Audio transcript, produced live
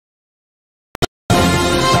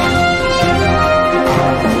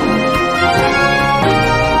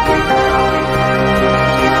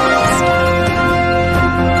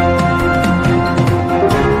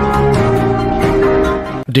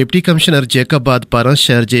Deputy commissioner Jacobabad पारां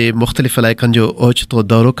शहर जे मुख़्तलिफ़ इलाइक़नि जो ओचितो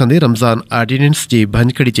दौरो कंदे रमज़ान आर्डीनेंस जी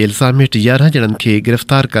भंजकड़ी जे इल्ज़ाम हेठि 11 ॼणनि खे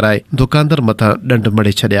गिरफ़्तार कराए दुकानदार मथां ॾंड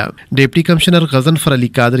मड़े छॾिया। Deputy commissioner Ghazanfar Ali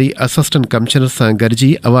Qadri assistant commissioner सां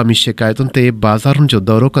गॾिजी अवामी शिकायतुनि ते बाज़ारुनि जो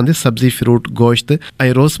दौरो कंदे सब्ज़ी फ्रूट गोश्त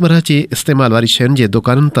ऐं रोज़मर्रा जे इस्तेमाल वारी शयुनि जे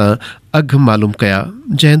दुकाननि तां अघ मालूम कया,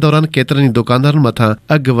 जंहिं दौरान केतिरनि ई दुकानदारनि मथां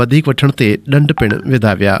अघ वधीक वठण ते ॾंड पिणु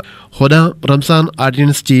विधा विया। होॾां रमज़ान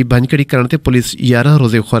आर्डीनेंस जी भंजकड़ी करण ते पुलिस 11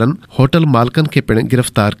 रोज़ेख़ोरनि होटल मालिकनि खे पिणु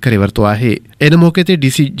गिरफ़्तार करे वरितो आहे। इन मौक़े ते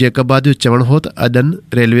डीसी जैकबाबाद जो चवणु हो त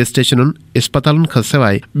अॾनि रेलवे स्टेशनुनि इस्पतालुनि खां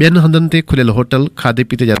सवाइ ॿियनि हंधनि ते खुलियल होटल खाधे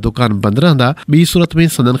पीते जा दुकान बंदि रहंदा। ॿी सूरत में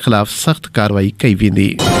संदनि ख़िलाफ़ सख़्त कार्रवाई कई वेंदी।